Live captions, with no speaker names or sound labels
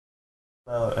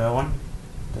Hello everyone,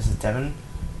 this is Devin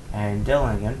and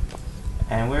Dylan again,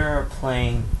 and we're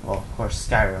playing, well, of course,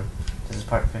 Skyrim. This is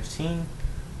part 15.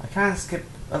 I kind of skipped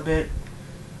a bit,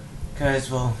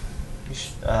 because, well,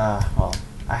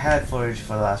 I had footage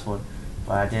for the last one,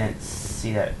 but I didn't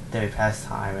see that there past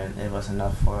time, and it was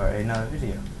enough for another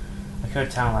video. I could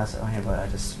have time lapsed on here, but I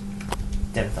just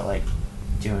didn't feel like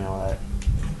doing all that.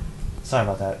 Sorry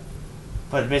about that.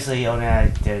 But basically, the only thing I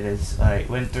did is I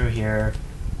went through here.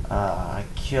 I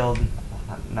killed,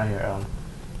 not here,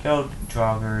 killed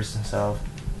Draugrs and stuff.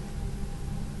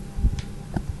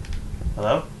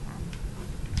 Hello?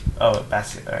 Oh,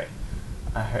 basket, alright.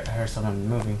 I heard someone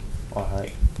moving, or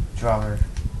like, Draugr,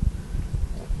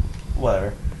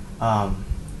 whatever.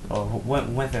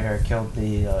 Went through here, killed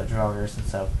the Draugrs and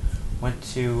stuff. Went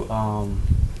to,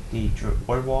 the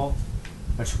word wall,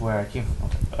 which is where I came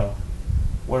from.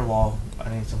 Word wall, I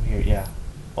think it's over here, yeah.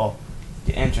 Well,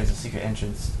 the entrance, the secret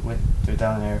entrance, went through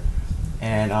down there,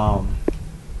 and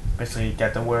basically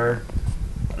got the word.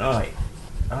 No, wait,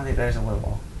 I don't think there's a word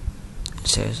wall.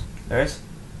 Serious? There is?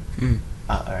 Hmm.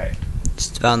 Oh, alright. It's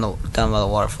down by the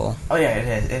waterfall. Oh yeah,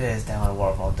 it is down by the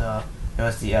waterfall. Duh. It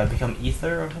was the become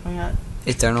ether or something like that.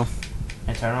 Eternal.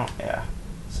 Eternal, yeah.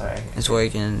 Sorry. It's where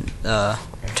you can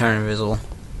turn invisible.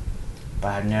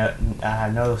 But I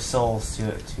had no souls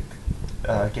to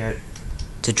get it.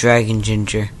 To Dragon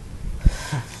Ginger.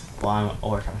 Well,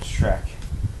 I'm Shrek.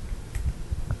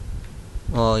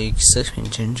 Well, you can still be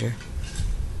Ginger.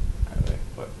 Alright, wait,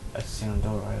 what? I see a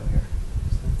door right over here.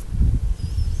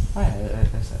 Oh yeah,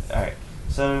 it's alright.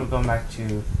 So going back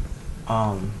to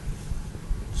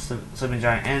Sleeping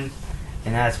Giant Inn,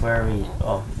 and that's where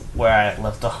where I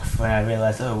left off when I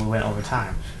realized we went over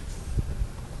time.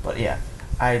 But yeah,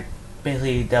 I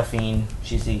basically Delphine,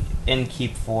 she's the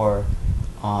innkeep for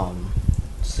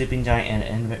Sleeping Giant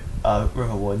and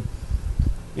Riverwood.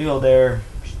 You go there,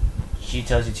 she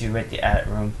tells you to rent the attic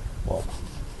room. Well,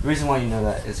 the reason why you know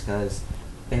that is because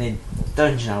in the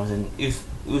dungeon I was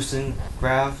in,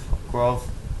 Grove,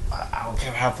 I don't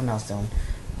care how to pronounce that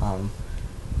one.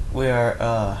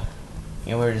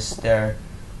 We're just there.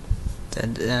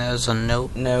 That was a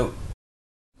note. No.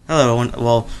 Hello, everyone.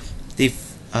 Well, the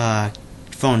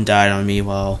phone died on me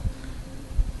while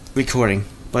recording,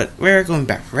 but we're going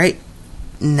back right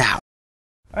now.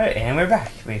 Alright, and we're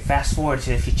back. We fast forward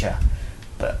to the future.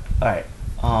 But, alright,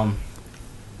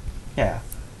 yeah.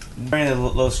 During the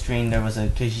low screen, there was a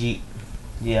Khajiit,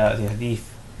 the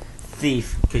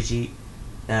thief Khajiit,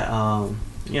 that,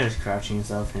 just crouching and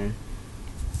stuff, and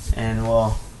and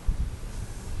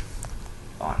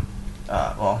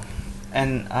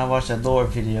I watched a lore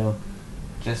video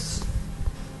just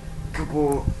a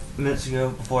couple minutes ago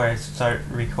before I started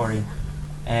recording,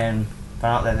 and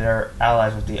found out that they're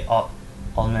allies with the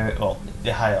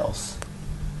the High Elves,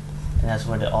 and that's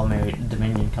where the All-Merry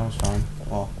Dominion comes from.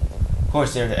 Well, of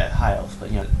course they're the High Elves, but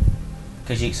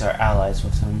Khajiits are allies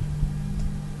with them,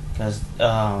 because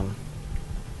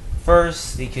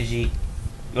first the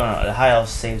High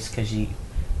Elves saves Khajiit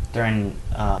during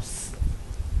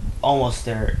almost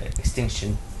their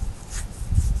extinction.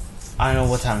 I don't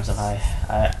know what time and stuff.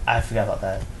 I forgot about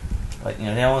that, but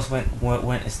they almost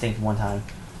went extinct one time.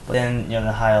 But then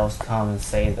the High Elves come and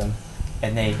save them,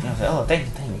 and they say, "Oh, thank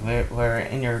you, we're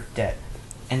in your debt."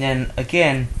 And then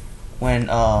again, when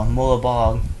Mola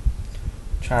Bog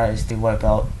tries to wipe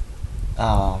out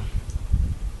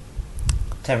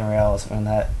Tamriel or something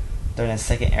like that during the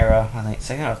second era, I think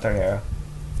second or third era.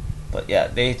 But yeah,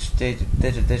 they try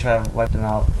to wipe them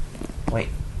out. Wait.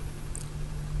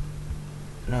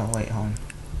 No, wait, hold on.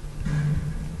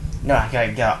 No, I got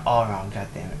it all wrong. God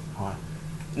damn it. Hold on.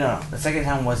 No, the second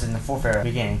time was in the fourth era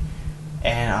beginning,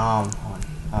 and hold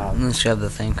on. Let's grab the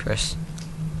thing, Chris.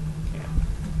 Yeah.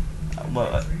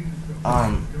 The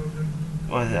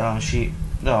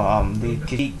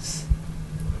Khajiits,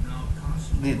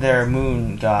 their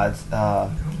moon gods,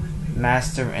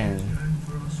 Master and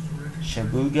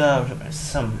Shabuga,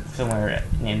 somewhere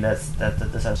name that's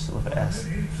actually with an S.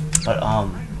 But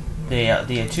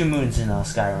the two moons in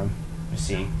Skyrim, you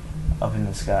see, up in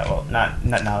the sky. Well, not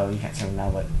now. You can't see them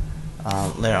now, but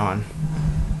later on.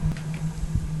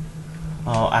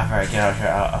 Oh, after I get out here,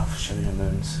 I'll show you the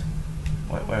moons.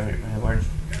 Where?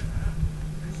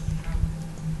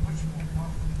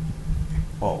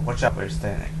 Whoa, watch out where you're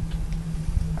standing.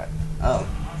 Alright. Oh,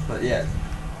 but yeah.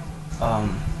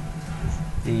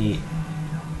 The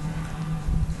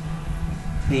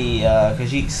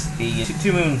Khajiits, the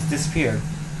two moons disappeared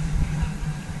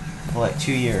for like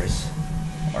 2 years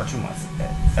or 2 months.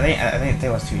 I think it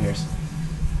was 2 years.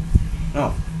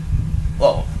 No,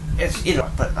 well, it's either,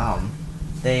 but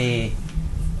they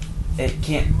it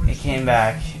came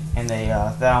back, and they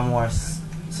Thalmor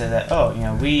said that, oh,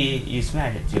 we use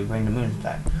magic to bring the moons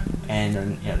back, and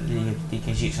then the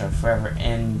Khajiits are forever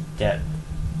in debt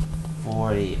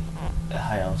for the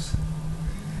High Elves.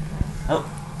 Oh,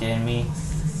 didn't me.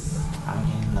 I'm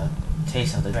getting the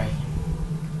taste of the dragon.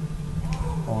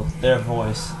 Well, their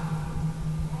voice.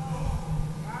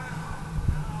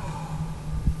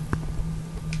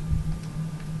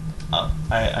 Oh,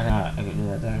 I can do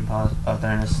that during pause. Oh,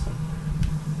 during this.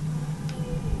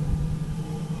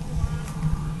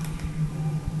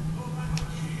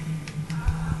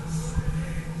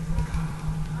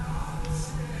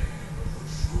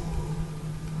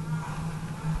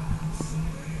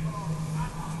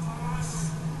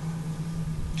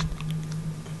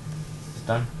 It's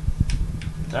done.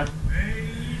 Done.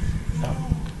 Done.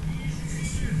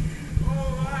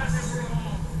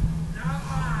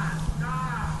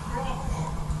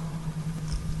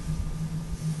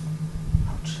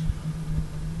 Ouch.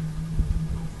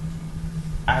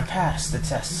 I passed the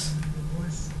test.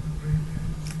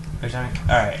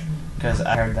 Alright, because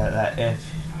I heard that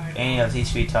if any of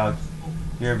these three talk,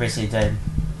 you're basically dead.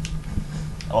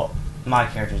 Oh, my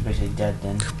character's basically dead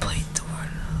then. Complete the word.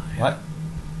 What?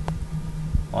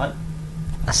 What?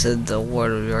 I said the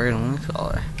word of your own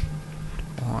color.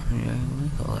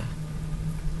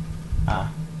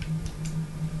 Ah.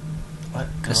 What?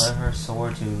 Deliver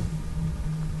sword to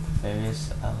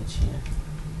various Alachina.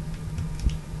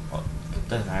 Well,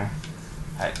 doesn't matter.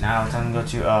 Alright, now it's time to go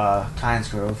to Kind's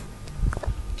Grove.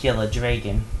 Kill a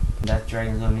dragon. That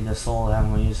dragon's gonna be the soul that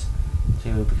I'm gonna use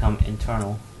to become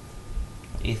eternal.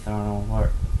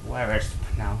 Whatever it's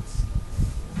pronounced.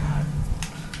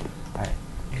 Alright.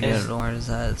 Where is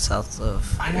that? It's south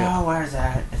of. I know where is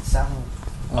that? It's south of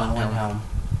Windhelm.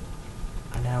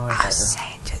 I know where I it's was at.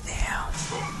 saying to them.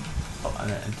 Oh, I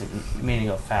didn't mean to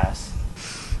go fast.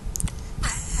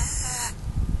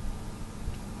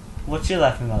 What you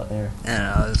laughing about there? I don't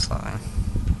know, it's fine.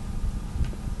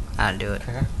 I'll do it.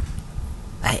 Okay.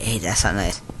 Hey, that's not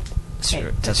nice.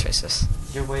 That's racist.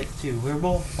 You're white too. We're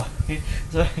both white.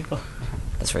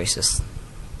 That's racist.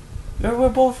 We're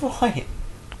both white.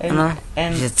 And, No.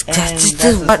 and Just that's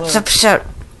a slur. shout.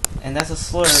 And that's a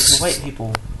slur to white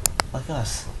people like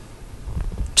us.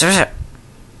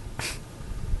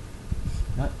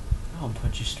 What? I'll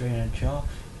punch you straight in the jaw.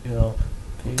 You little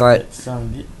pig. But-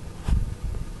 Son.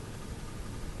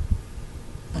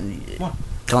 Come on.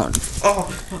 Don't. Oh.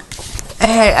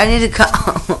 Hey, I need to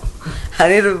come. I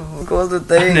need to go to the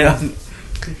thing.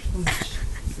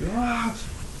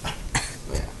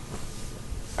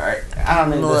 Alright, I don't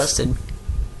need this. Molested.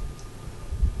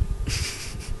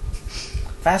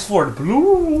 Fast forward.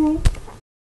 Blue.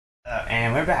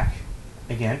 And we're back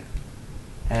again.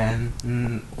 And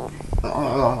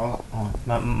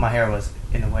my hair was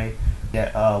in the way.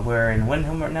 Yeah, we're in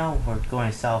Windhelm right now. We're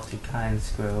going south to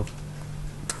Kind's Grove.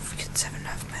 Don't forget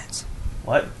 7.5 minutes.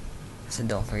 What? I said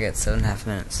don't forget 7.5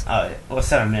 minutes. Oh, well,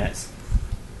 7 minutes.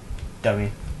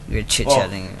 Dummy. You're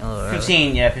chit-chatting a little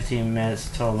early. 15 minutes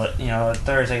total. But,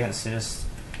 30 seconds to just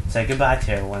say goodbye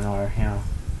to everyone, or,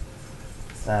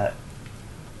 that.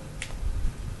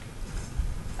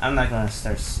 I'm not gonna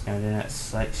start doing that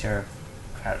slideshare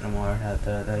crap no more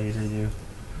that I usually do.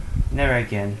 Never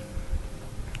again.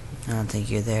 I don't think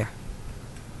you're there.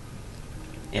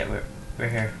 Yeah, we're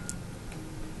here.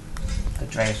 The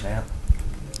dragon's right up.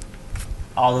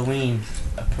 Halloween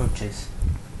approaches.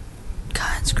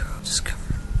 Kind's Grove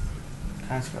discovered.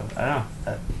 Kind's Grove. I don't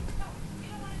know.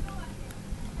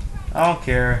 I don't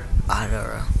care. I don't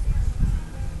know.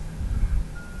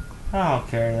 I don't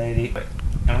care, lady. Wait,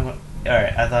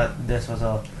 alright, I thought this was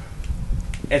a...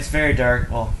 It's very dark.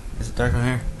 Well, is it dark on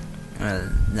here?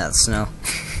 Not snow.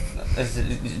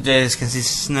 You guys can see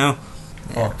snow.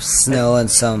 Yeah, snow and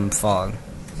some fog.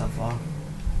 Some fog.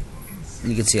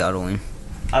 You can see Halloween.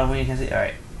 Halloween, you can see?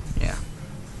 Alright. Yeah.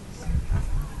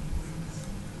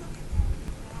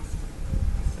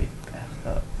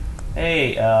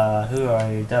 Hey, who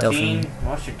are you? Delphine?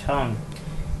 Watch your tongue.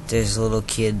 There's little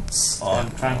kids. Oh, I'm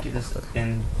trying to keep this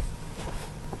in...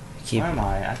 Where am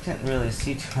I? I can't really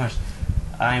see too much.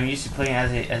 I'm used to playing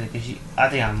as a Khajiit. I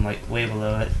think I'm like way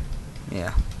below it.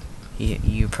 Yeah.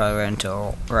 You probably ran into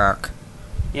a rock.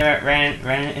 Yeah,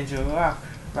 ran into a rock.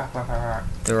 Rock.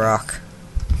 The rock.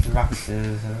 The rock is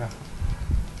a rock.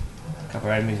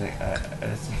 Copyright music.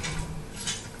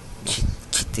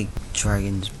 Get the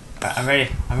dragons. I'm ready.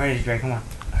 I'm ready, Drake. Come on.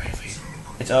 I'm ready for you.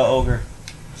 It's ogre.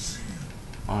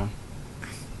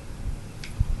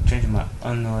 Changing my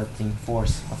unrelenting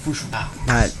force.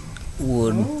 Not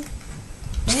wood.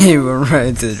 You run right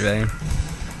into the dragon.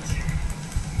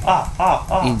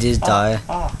 You just die.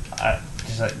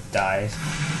 just like dies.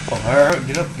 Oh, hurry,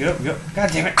 get up, get up, get up. God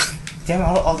damn it. Damn it,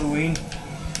 all the wing.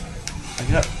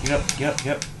 Get up, get up, get up,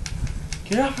 get up.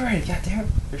 Get up already, god damn it.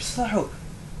 You're slow.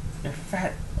 You're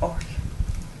fat. Oh.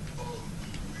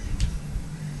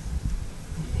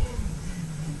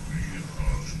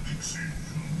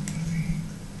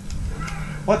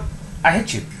 What? I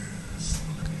hit you.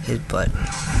 His butt.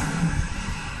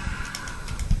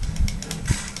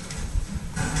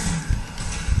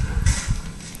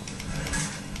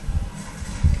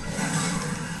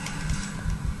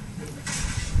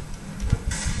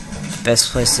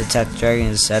 Best place to attack the dragon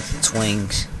is at its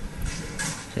wings.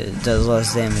 It does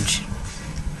less damage.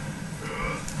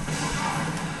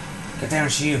 God damn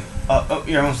it, you. Oh,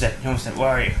 you're almost dead. You're almost dead. Where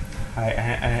are you? Alright,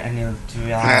 I need to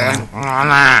be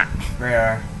where you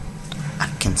are. I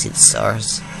can see the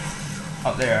stars.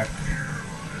 Oh, there you are.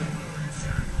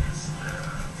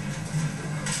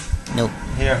 Nope.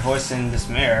 Hear a voice in this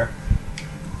mirror.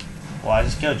 Well, I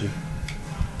just killed you.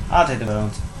 I'll take the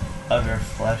bones of your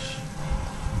flesh.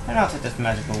 And I'll take this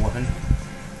magical weapon.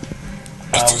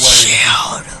 It's a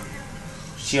shield.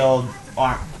 Shield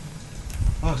arm.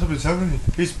 Oh, something's happening.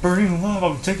 He's burning alive.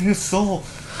 I'm taking his soul.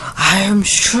 I am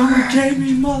sure. Come and get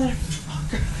me,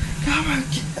 motherfucker. Come and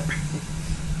get me.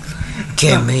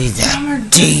 Give me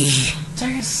that D.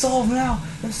 Take his soul now.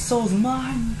 This soul's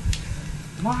mine.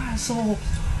 My soul.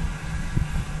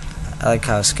 I like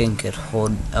how Skin could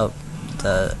hold up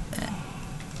the.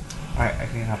 Alright, I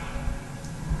can help.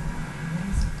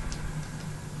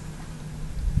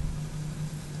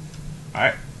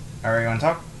 Alright. Are we gonna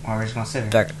talk? Or are we just gonna sit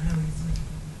here? Back.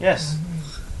 Yes.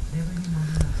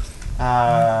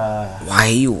 Why are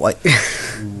you white?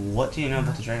 What do you know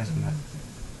about the Dragon's Comeback?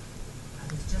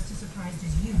 I was just as surprised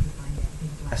as you to find that big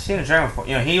black. I've seen a dragon before.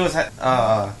 You know, he was at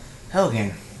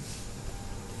Helgen.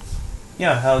 You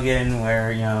know, Helgen,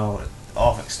 where, you know,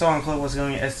 Stormcloak was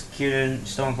going to get executed.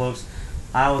 Stormcloaks,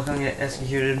 I was going to get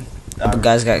executed. The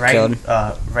guys got killed.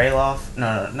 Rayloff.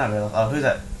 No, not Rayloff. Oh, who's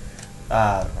that?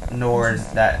 Nord,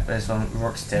 that is from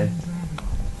Rorkstead.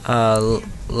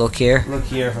 Look here. Look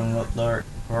here from Lord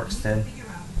Rorkstead.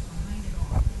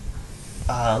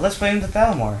 Let's play into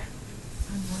Thalmor.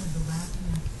 I'm one of the last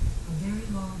men. A very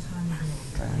long time ago,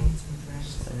 blades were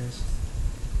dragons.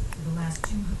 For the last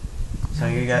 200. So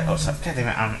you got. Oh, sorry. God damn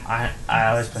it! I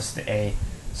always press the A.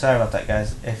 Sorry about that,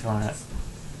 guys. If you want to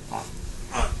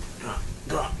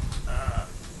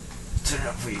turn it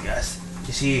up for you guys.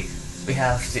 You see, we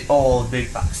have the old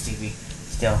big box TV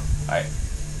still. All right.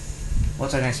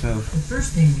 What's our next move? The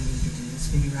first thing we need to do is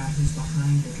figure out who's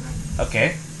behind the dragon.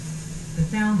 Okay. The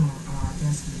Thalmor are our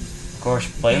best lead. Of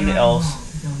course, blame the elves.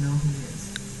 They'll know who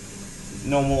is.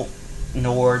 Normal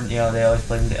Nord, you know, they always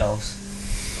blame the elves.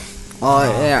 Oh,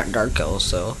 they aren't dark elves,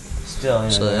 so. Still, you know,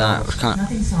 So they're not.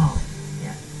 Nothing solid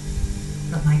yet.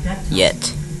 But my gut tells Yet. me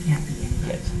it can't be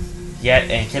anybody. Yet,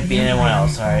 and it could be anyone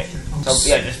else. All right. So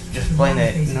yeah, just blame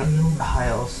the high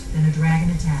elves. Then a dragon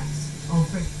attacks.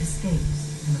 Ulfric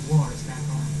escapes, and the war is back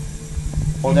on.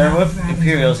 Well, they're with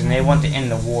Imperials, and they want to end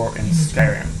the war in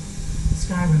Skyrim.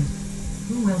 Skyrim.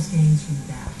 Who else gains from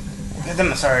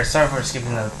that? Sorry for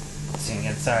skipping the scene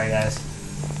again. Sorry, guys.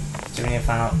 Do we need to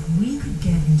find out? If we could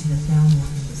get into the Thalmor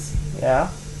embassy, Yeah.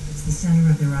 it's the center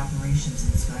of their operations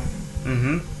in Skyrim.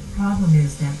 Mm-hmm. Problem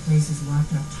is that place is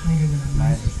locked up tighter than a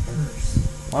miser's purse.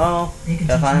 Well, They could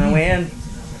gotta teach find a me way in. things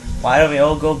about their Why don't we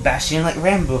all go bashing like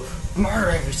Rambo,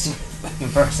 murder every single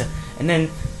fucking person, and then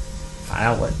find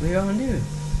out what we're gonna do?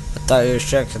 I thought you were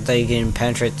Shrek. I thought you could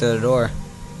penetrate through the door.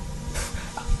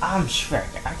 I'm Shrek.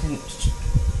 I can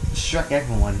Shrek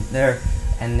everyone there,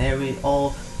 and they're we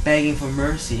all begging for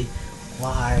mercy.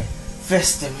 Why,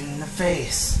 fist him in the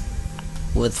face.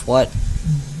 With what?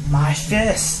 My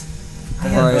fist.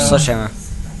 Or a sledgehammer.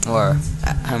 Or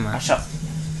a hammer. I shot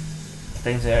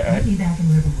things there. Meet me back in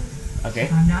Riverwood. Okay.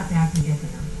 If I'm not back, we get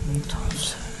there. Wait,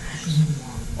 shouldn't be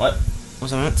long. What?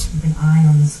 What's that? Keep an eye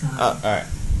on the sky. Oh, alright.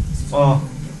 This is Well, where we're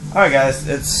gonna get from. alright guys,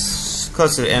 it's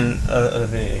close to the end of the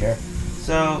video here.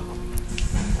 So,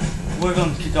 we're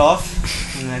going to kick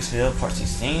off in the next video, part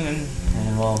 16,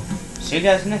 and we'll see you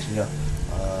guys in the next video.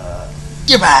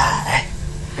 Goodbye!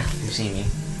 If you see me.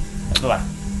 Bye-bye.